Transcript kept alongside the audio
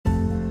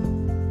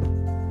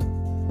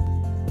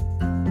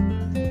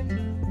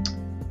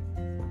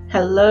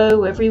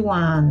Hello,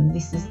 everyone.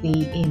 This is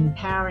the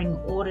Empowering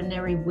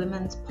Ordinary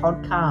Women's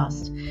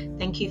podcast.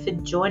 Thank you for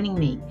joining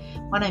me.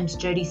 My name's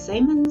Jodie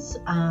Siemens.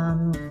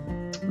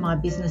 My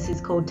business is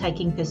called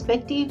Taking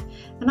Perspective,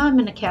 and I'm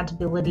an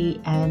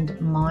accountability and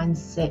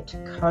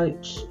mindset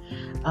coach.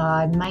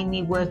 I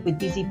mainly work with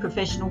busy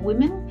professional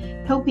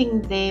women,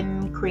 helping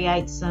them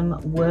create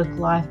some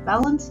work-life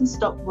balance and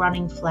stop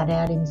running flat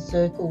out in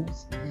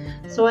circles.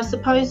 So I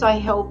suppose I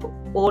help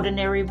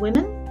ordinary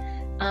women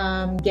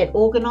get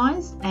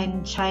organised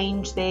and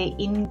change their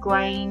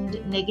ingrained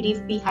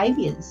negative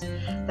behaviours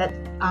that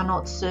are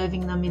not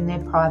serving them in their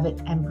private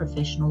and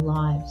professional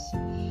lives.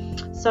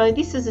 So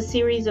this is a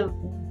series of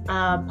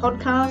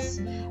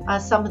podcasts.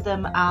 Some of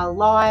them are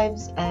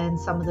lives and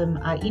some of them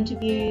are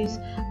interviews.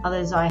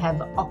 Others I have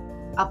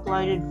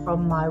uploaded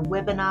from my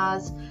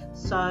webinars.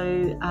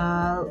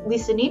 So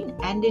listen in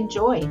and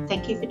enjoy.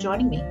 Thank you for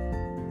joining me.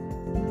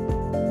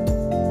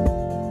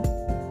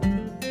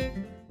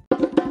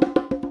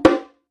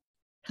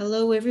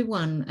 Hello,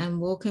 everyone,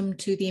 and welcome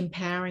to the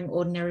Empowering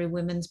Ordinary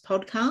Women's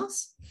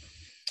podcast.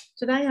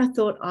 Today, I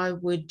thought I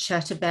would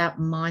chat about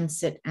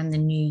mindset and the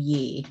new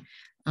year.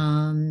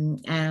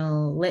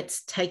 And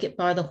let's take it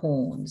by the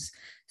horns.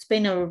 It's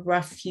been a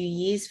rough few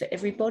years for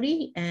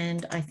everybody,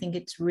 and I think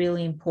it's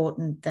really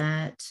important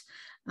that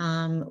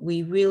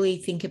we really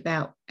think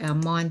about our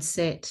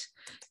mindset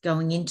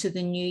going into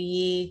the new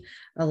year.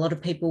 A lot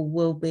of people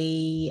will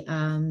be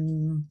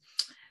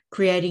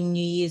creating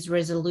New Year's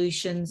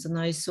resolutions and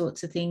those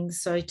sorts of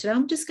things. So today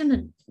I'm just going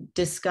to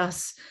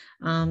discuss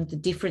the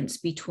difference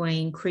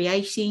between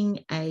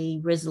creating a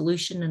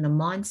resolution and a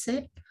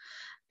mindset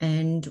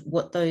and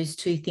what those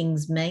two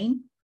things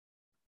mean,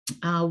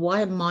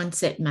 why a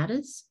mindset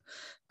matters,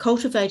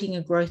 cultivating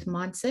a growth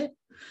mindset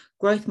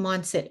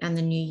and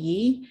the new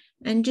year,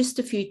 and just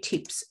a few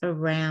tips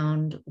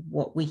around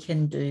what we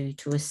can do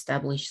to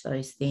establish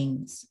those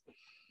things.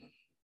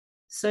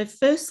 So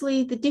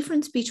firstly, the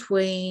difference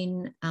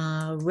between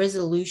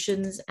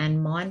resolutions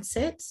and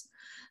mindsets.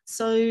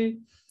 So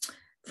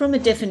from a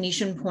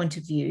definition point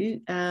of view,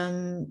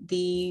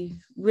 the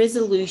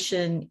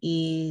resolution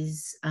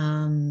is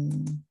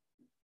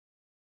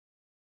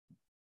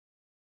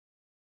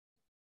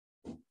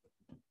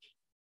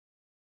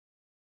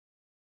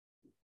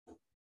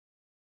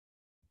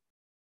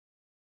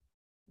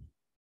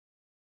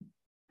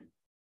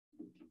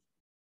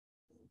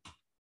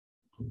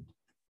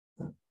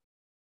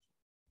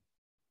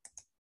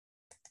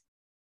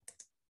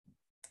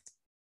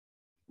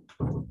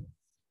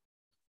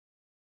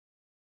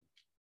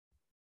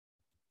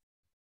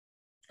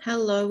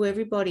Hello,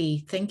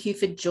 everybody. Thank you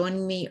for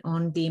joining me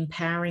on the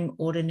Empowering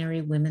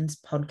Ordinary Women's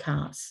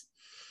podcast.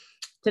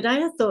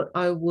 Today, I thought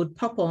I would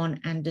pop on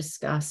and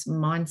discuss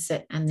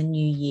mindset and the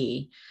new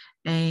year.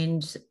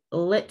 And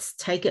let's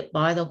take it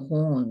by the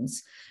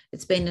horns.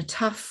 It's been a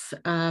tough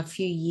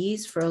few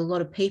years for a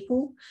lot of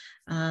people.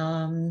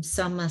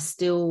 Some are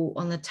still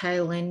on the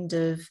tail end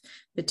of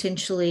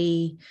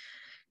potentially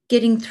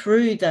getting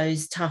through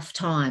those tough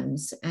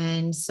times.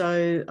 And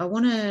so I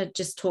want to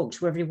just talk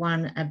to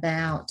everyone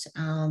about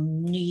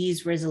New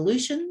Year's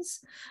resolutions.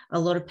 A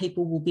lot of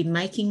people will be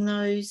making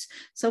those.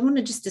 So I want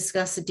to just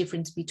discuss the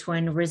difference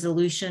between a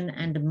resolution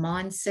and a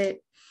mindset,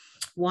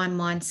 why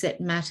mindset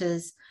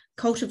matters,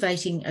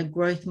 cultivating a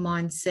growth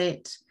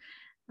mindset,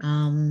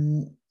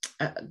 and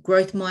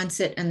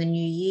the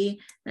new year,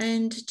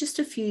 and just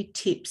a few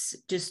tips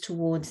just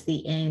towards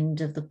the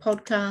end of the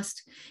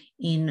podcast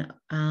in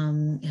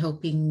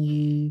helping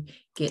you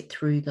get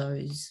through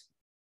those.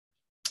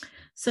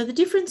 So the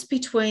difference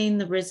between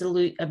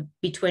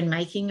between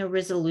making a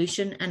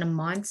resolution and a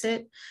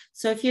mindset.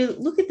 So if you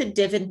look at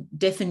the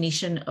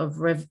definition of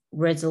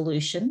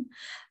resolution,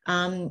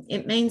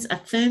 it means a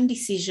firm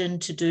decision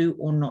to do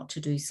or not to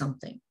do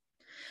something.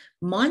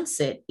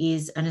 Mindset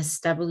is an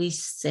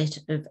established set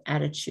of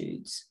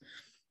attitudes.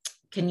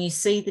 Can you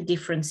see the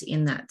difference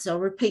in that? So I'll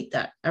repeat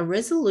that. A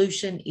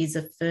resolution is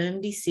a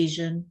firm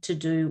decision to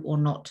do or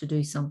not to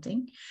do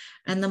something.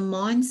 And the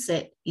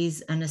mindset is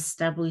an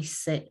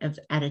established set of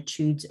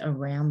attitudes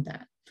around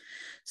that.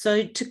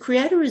 So to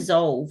create a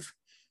resolve,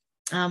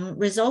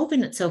 resolve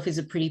in itself is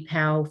a pretty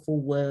powerful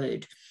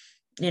word.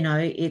 You know,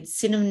 its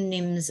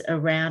synonyms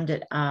around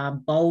it are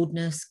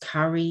boldness,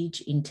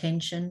 courage,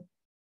 intention.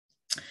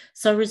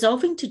 So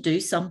resolving to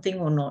do something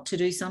or not to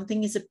do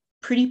something is a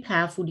pretty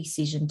powerful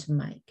decision to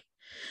make.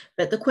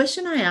 But the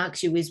question I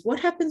ask you is,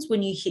 what happens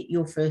when you hit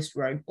your first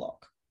roadblock?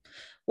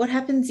 What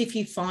happens if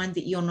you find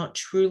that you're not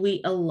truly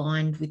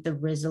aligned with the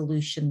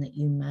resolution that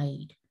you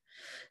made?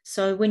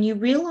 So when you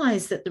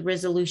realize that the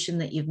resolution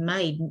that you've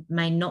made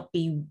may not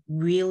be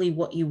really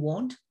what you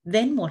want,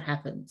 then what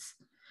happens?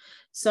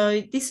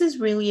 So this is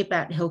really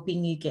about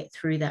helping you get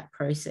through that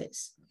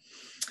process.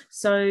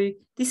 So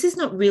this is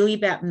not really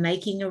about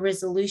making a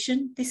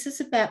resolution. This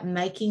is about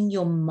making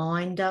your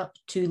mind up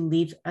to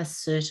live a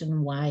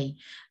certain way.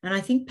 And I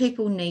think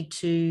people need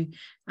to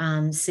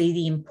see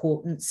the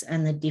importance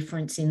and the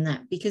difference in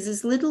that, because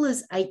as little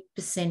as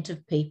 8%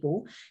 of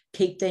people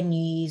keep their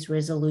New Year's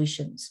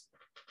resolutions.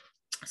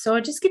 So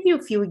I'll just give you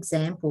a few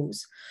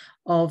examples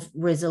of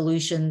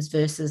resolutions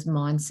versus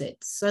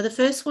mindsets. So the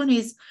first one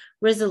is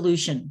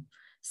resolution: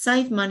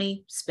 save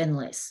money, spend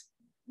less.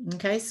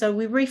 Okay, so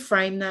we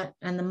reframe that,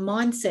 and the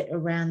mindset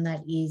around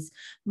that is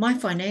my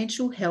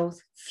financial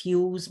health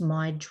fuels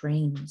my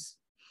dreams.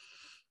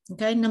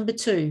 Okay, number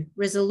 2,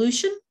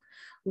 resolution: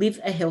 live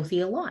a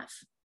healthier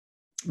life.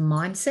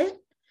 Mindset: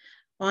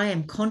 I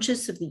am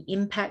conscious of the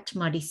impact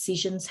my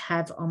decisions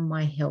have on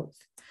my health.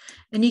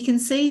 And you can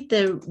see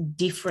the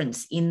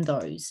difference in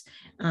those,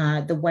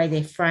 the way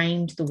they're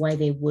framed, the way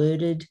they're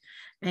worded,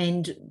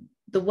 and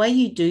the way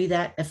you do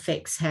that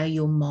affects how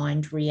your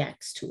mind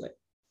reacts to it.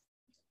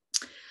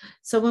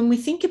 So when we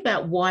think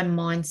about why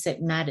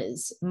mindset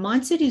matters,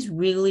 mindset is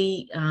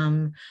really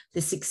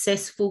the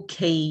successful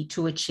key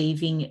to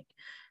achieving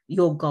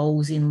your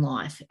goals in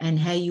life and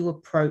how you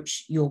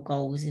approach your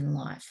goals in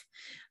life.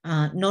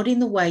 Not in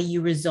the way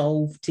you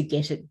resolve to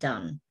get it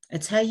done.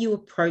 It's how you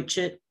approach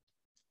it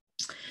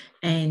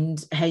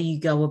and how you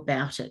go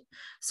about it.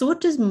 So what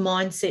does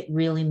mindset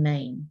really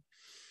mean?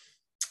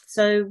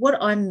 So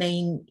what I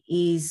mean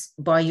is,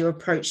 by your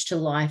approach to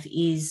life,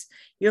 is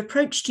your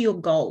approach to your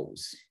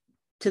goals,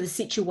 to the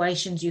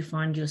situations you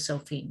find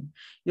yourself in,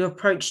 your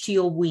approach to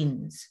your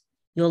wins,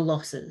 your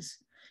losses,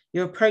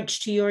 your approach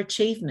to your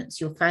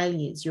achievements, your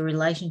failures, your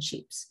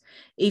relationships,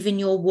 even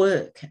your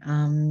work,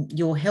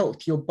 your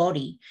health, your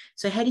body.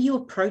 So how do you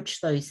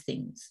approach those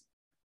things?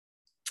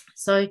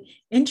 So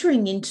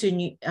entering into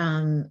new,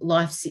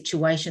 life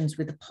situations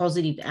with a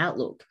positive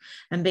outlook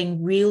and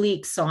being really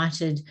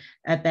excited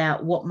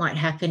about what might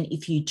happen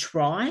if you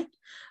try,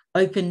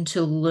 open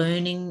to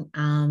learning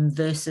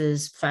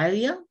versus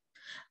failure.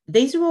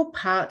 These are all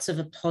parts of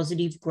a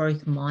positive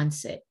growth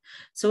mindset.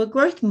 So a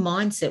growth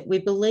mindset, we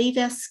believe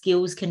our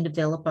skills can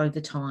develop over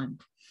time.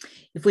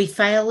 If we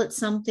fail at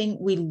something,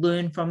 we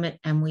learn from it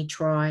and we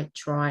try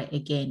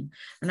again.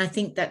 And I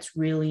think that's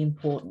really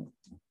important.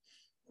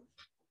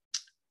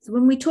 So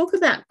when we talk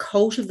about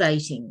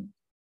cultivating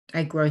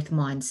a growth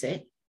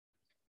mindset,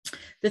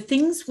 the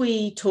things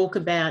we talk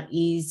about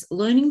is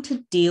learning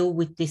to deal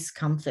with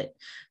discomfort.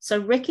 So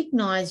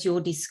recognize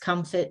your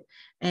discomfort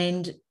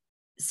and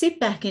sit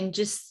back and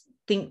just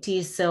think to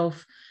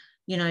yourself,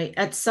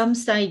 at some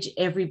stage,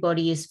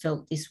 everybody has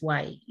felt this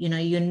way.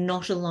 You're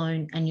not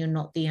alone and you're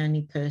not the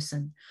only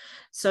person.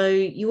 So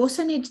you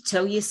also need to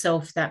tell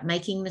yourself that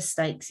making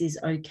mistakes is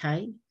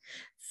okay.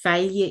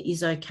 Failure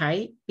is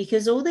okay,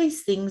 because all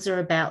these things are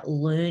about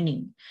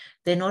learning.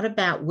 They're not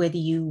about whether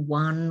you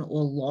won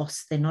or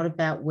lost. They're not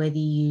about whether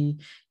you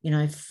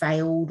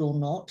failed or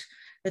not.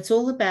 It's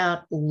all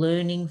about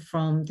learning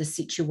from the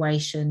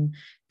situation,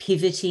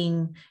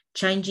 pivoting,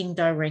 changing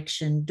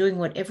direction, doing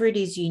whatever it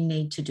is you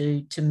need to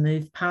do to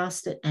move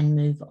past it and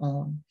move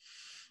on.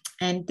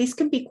 And this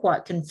can be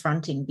quite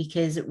confronting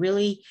because it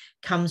really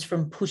comes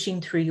from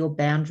pushing through your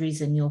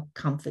boundaries and your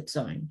comfort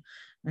zone.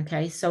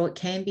 Okay, so it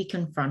can be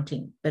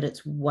confronting, but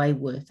it's way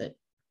worth it.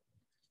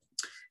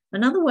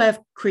 Another way of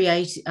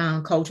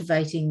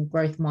cultivating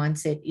growth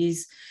mindset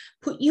is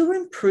put your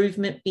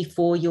improvement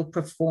before your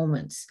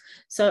performance.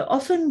 So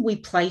often we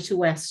play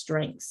to our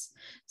strengths.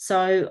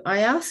 So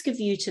I ask of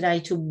you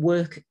today to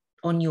work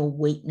on your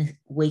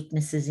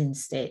weaknesses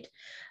instead.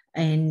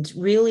 And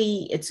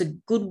really, it's a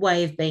good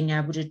way of being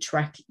able to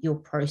track your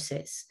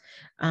process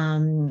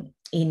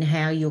in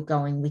how you're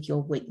going with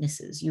your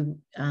weaknesses.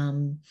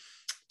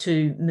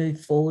 To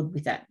move forward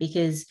with that,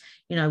 because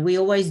we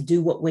always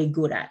do what we're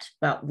good at,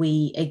 but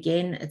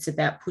it's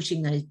about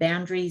pushing those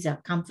boundaries,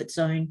 our comfort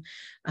zone,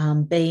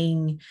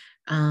 being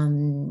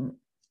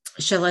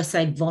shall I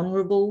say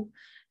vulnerable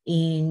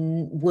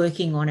in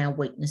working on our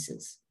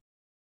weaknesses.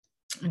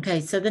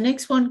 Okay, so the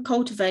next one,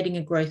 cultivating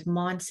a growth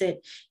mindset,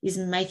 is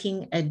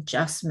making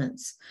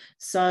adjustments.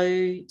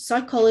 So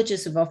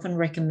psychologists have often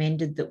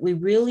recommended that we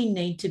really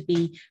need to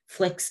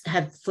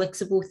have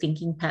flexible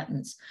thinking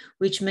patterns,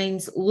 which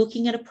means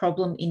looking at a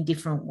problem in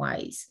different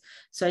ways.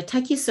 So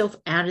take yourself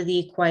out of the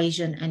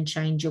equation and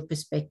change your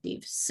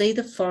perspective. See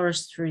the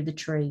forest through the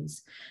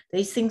trees.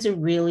 These things are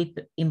really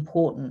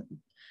important.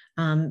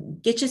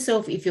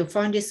 If you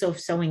find yourself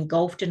so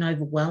engulfed and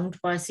overwhelmed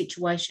by a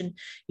situation,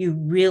 you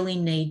really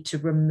need to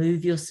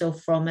remove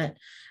yourself from it.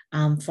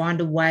 Find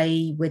a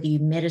way, whether you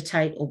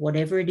meditate or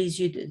whatever it is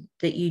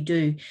that you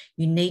do,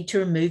 you need to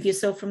remove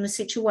yourself from the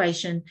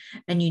situation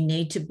and you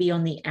need to be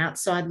on the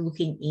outside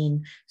looking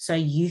in so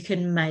you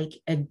can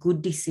make a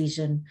good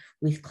decision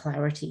with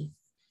clarity.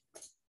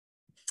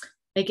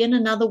 Again,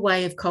 another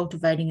way of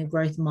cultivating a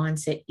growth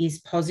mindset is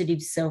positive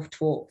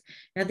self-talk.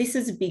 Now, this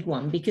is a big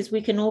one because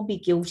we can all be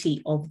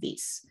guilty of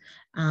this,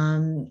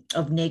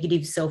 of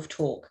negative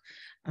self-talk.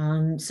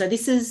 So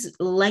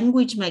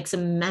language makes a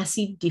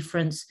massive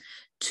difference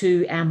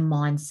to our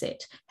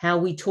mindset. How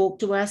we talk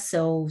to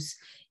ourselves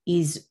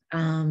is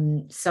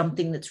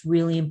something that's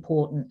really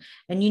important.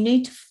 And you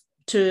need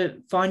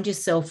to find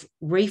yourself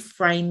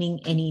reframing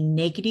any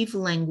negative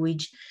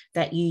language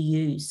that you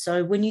use.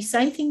 So when you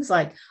say things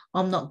like,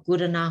 I'm not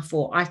good enough,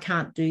 or I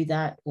can't do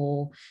that,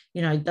 or,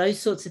 those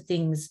sorts of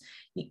things,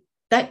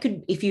 that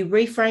could, if you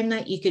reframe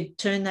that, you could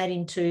turn that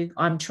into,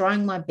 I'm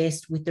trying my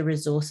best with the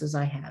resources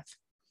I have.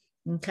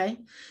 Okay.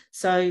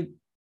 So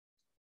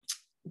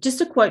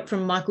just a quote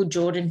from Michael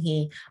Jordan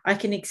here: I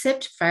can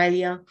accept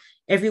failure.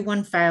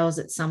 Everyone fails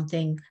at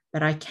something,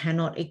 but I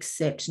cannot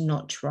accept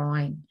not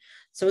trying.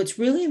 So it's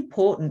really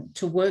important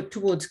to work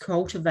towards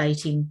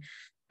cultivating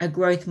a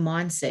growth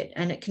mindset,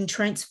 and it can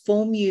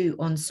transform you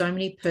on so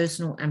many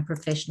personal and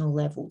professional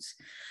levels.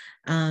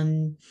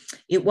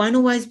 It won't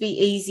always be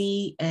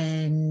easy,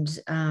 and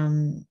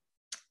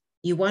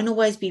you won't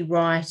always be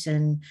right,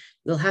 and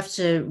you'll have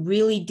to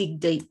really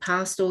dig deep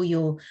past all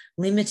your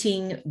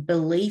limiting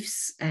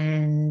beliefs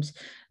and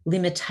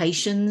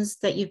limitations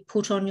that you've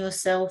put on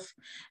yourself.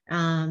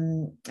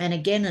 And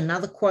again,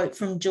 another quote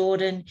from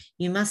Jordan: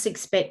 you must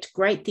expect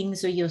great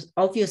things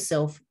of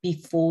yourself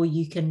before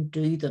you can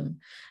do them.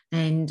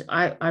 And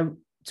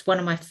it's one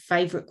of my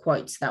favorite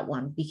quotes, that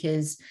one,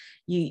 because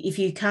if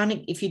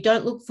you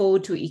don't look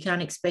forward to it, you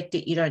can't expect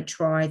it, you don't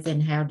try,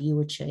 then how do you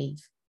achieve?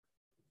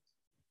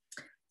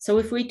 So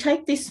if we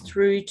take this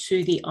through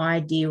to the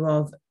idea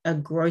of a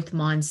growth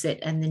mindset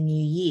and the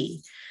new year,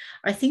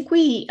 I think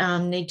we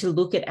need to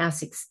look at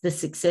the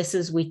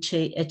successes we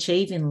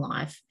achieve in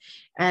life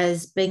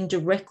as being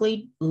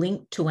directly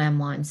linked to our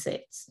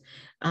mindsets.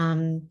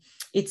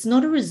 It's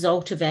not a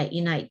result of our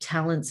innate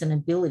talents and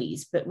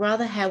abilities, but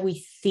rather how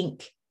we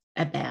think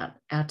about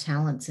our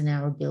talents and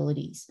our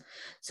abilities.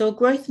 So a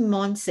growth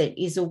mindset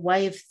is a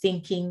way of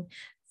thinking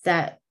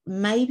that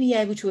may be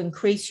able to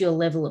increase your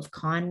level of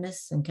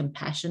kindness and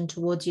compassion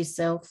towards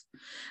yourself,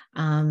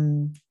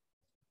 and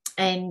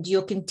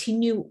your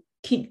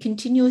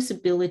continuous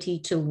ability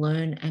to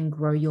learn and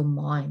grow your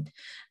mind.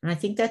 And I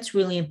think that's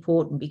really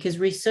important, because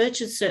research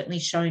has certainly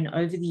shown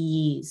over the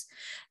years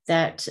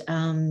that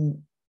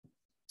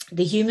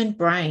the human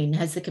brain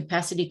has the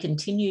capacity to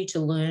continue to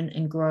learn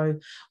and grow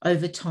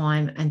over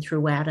time and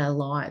throughout our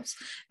lives.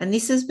 And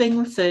this has been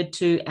referred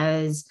to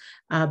as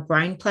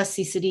brain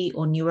plasticity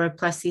or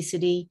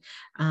neuroplasticity.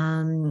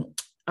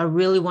 I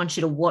really want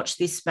you to watch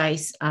this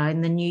space.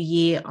 In the new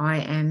year, I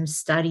am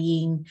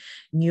studying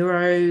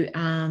neuro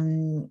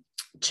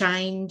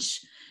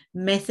change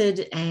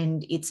method,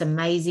 and it's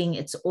amazing.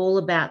 It's all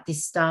about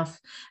this stuff,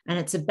 and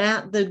it's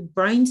about the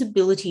brain's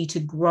ability to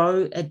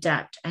grow,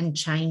 adapt, and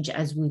change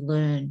as we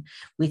learn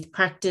with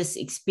practice,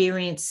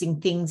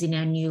 experiencing things in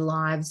our new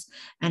lives.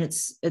 And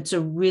it's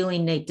a really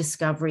neat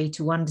discovery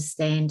to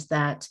understand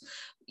that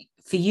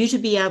for you to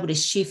be able to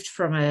shift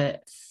from a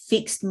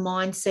fixed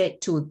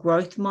mindset to a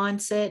growth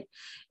mindset,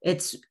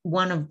 it's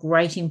one of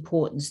great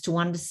importance to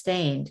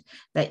understand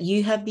that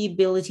you have the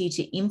ability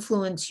to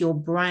influence your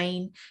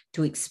brain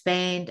to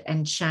expand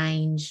and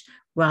change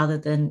rather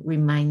than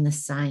remain the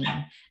same.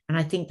 And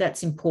I think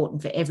that's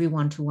important for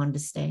everyone to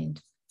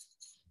understand.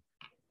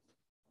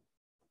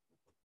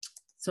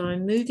 So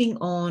moving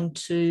on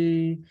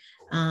to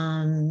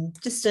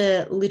just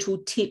a little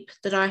tip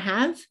that I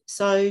have.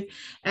 So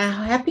our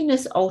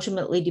happiness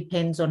ultimately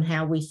depends on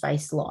how we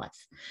face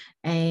life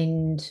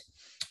and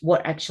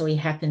what actually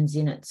happens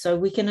in it. So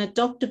we can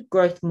adopt a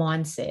growth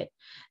mindset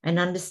and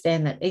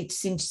understand that each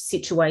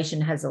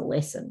situation has a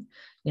lesson.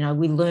 You know,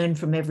 we learn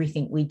from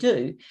everything we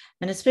do,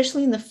 and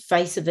especially in the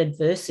face of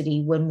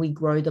adversity when we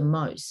grow the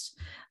most.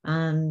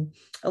 A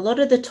lot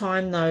of the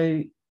time,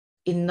 though,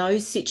 in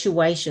those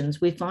situations,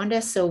 we find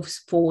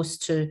ourselves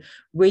forced to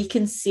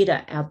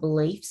reconsider our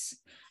beliefs,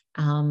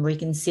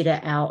 reconsider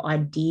our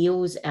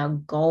ideals, our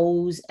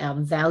goals, our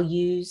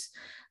values,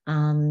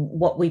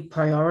 what we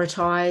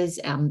prioritize,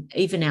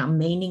 even our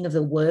meaning of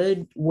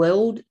the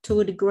world to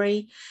a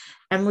degree,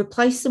 and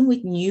replace them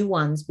with new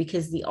ones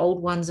because the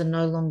old ones are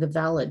no longer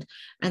valid.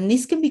 And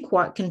this can be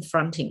quite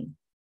confronting.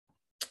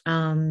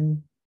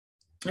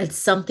 It's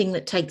something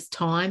that takes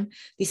time.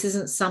 This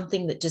isn't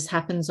something that just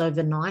happens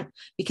overnight,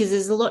 because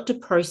there's a lot to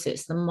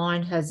process. The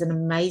mind has an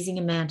amazing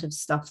amount of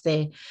stuff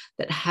there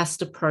that has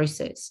to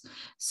process.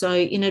 So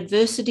in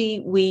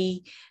adversity,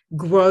 we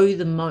grow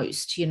the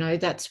most. You know,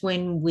 that's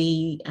when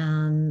we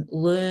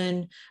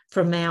learn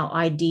from our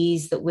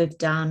ideas that we've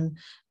done,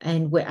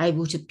 and we're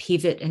able to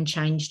pivot and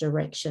change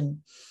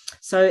direction.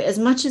 So as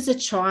much as a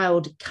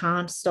child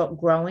can't stop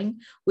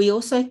growing, we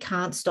also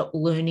can't stop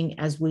learning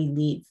as we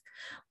live.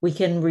 We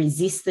can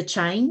resist the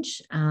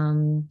change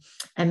and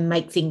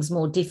make things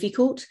more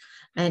difficult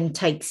and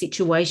take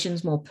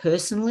situations more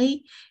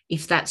personally.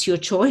 If that's your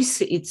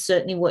choice, it's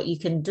certainly what you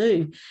can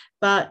do.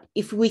 But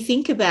if we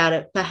think about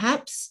it,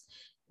 perhaps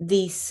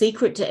the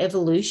secret to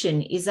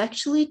evolution is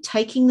actually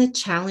taking the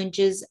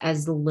challenges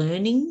as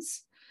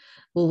learnings,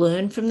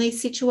 learn from these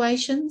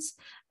situations,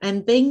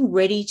 and being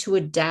ready to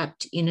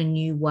adapt in a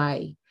new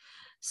way.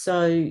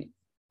 So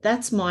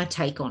that's my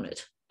take on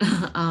it.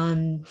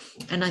 And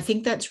I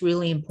think that's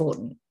really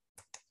important.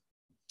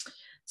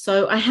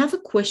 So I have a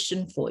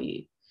question for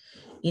you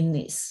in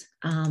this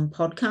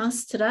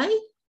podcast today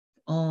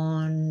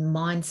on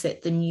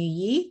Mindset the New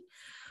Year.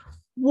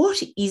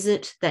 What is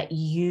it that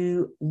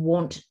you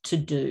want to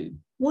do?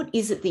 What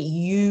is it that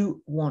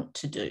you want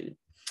to do?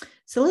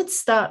 So let's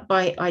start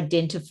by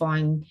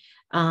identifying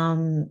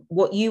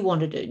what you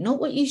want to do, not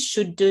what you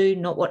should do,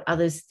 not what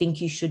others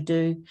think you should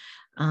do.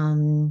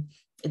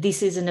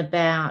 This isn't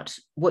about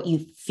what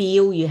you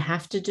feel you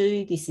have to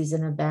do. This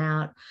isn't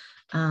about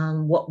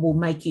what will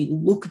make you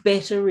look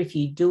better if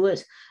you do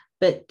it.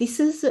 But this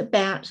is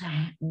about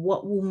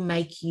what will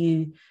make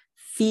you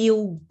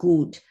feel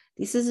good.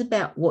 This is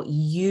about what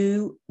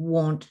you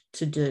want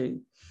to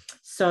do.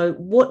 So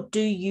what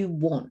do you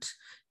want?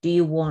 Do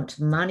you want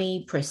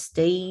money,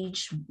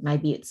 prestige?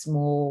 Maybe it's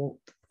more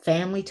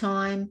family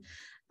time.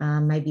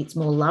 Maybe it's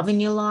more love in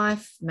your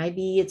life.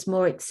 Maybe it's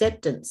more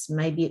acceptance.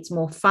 Maybe it's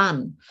more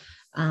fun.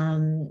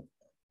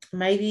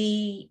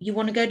 Maybe you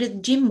want to go to the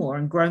gym more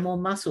and grow more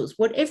muscles.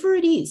 Whatever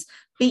it is,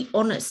 be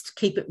honest,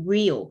 keep it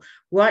real.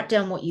 Write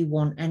down what you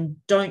want and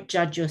don't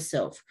judge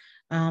yourself.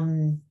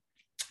 No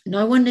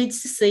one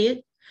needs to see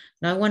it.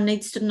 No one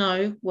needs to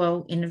know,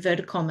 well, in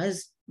inverted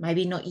commas,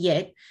 maybe not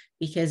yet,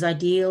 because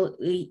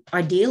ideally,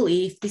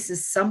 if this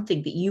is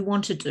something that you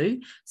want to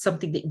do,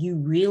 something that you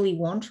really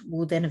want,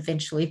 well, then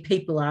eventually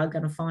people are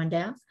going to find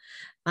out.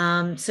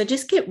 So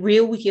just get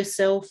real with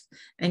yourself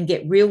and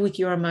get real with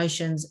your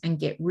emotions and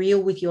get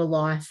real with your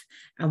life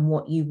and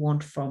what you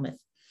want from it.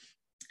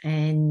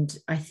 And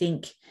I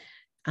think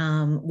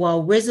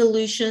while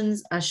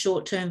resolutions are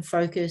short-term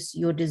focus,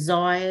 your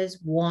desires,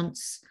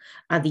 wants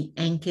are the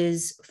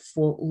anchors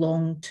for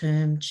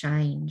long-term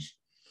change.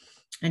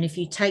 And if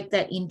you take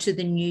that into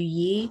the new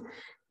year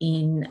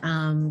in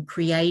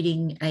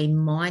creating a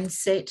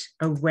mindset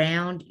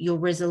around your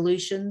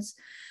resolutions,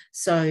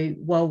 so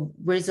while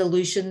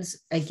resolutions,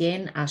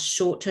 again, are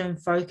short-term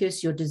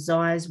focus, your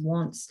desires,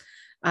 wants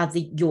are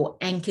your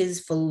anchors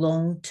for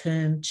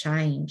long-term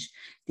change.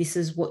 This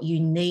is what you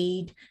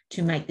need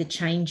to make the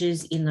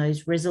changes in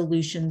those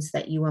resolutions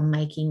that you are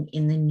making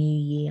in the new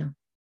year.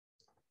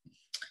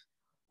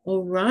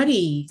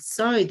 Alrighty,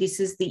 so this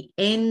is the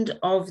end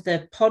of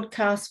the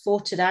podcast for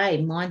today,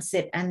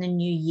 Mindset and the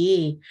New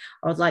Year.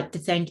 I would like to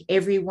thank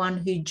everyone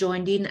who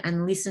joined in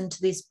and listened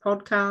to this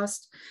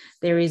podcast.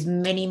 There is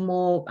many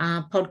more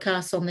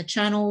podcasts on the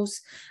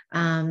channels.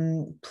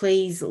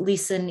 Please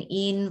listen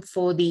in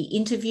for the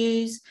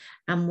interviews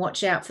and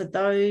watch out for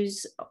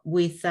those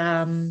with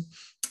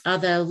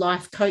other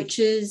life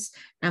coaches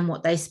and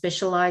what they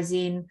specialize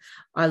in.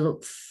 I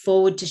look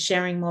forward to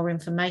sharing more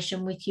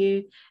information with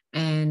you.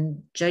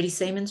 And Jodie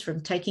Siemens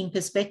from Taking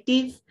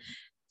Perspective,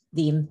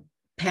 the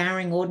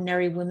Empowering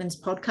Ordinary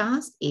Women's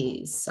podcast,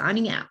 is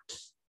signing out.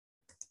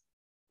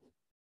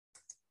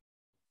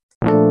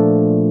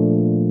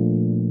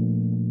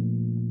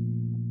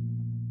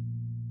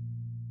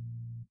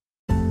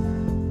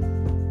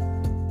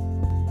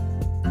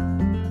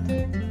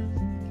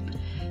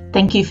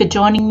 Thank you for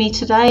joining me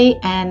today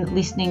and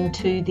listening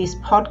to this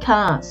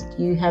podcast.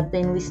 You have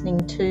been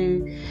listening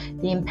to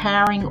the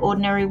Empowering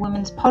Ordinary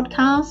Women's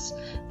podcast.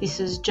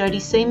 This is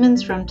Jodie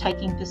Siemens from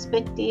Taking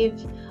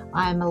Perspective.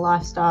 I am a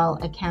lifestyle,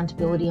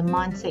 accountability and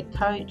mindset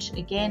coach.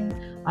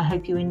 Again, I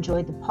hope you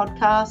enjoyed the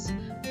podcast.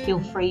 Feel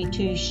free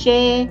to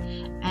share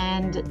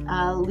and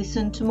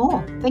listen to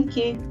more. Thank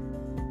you.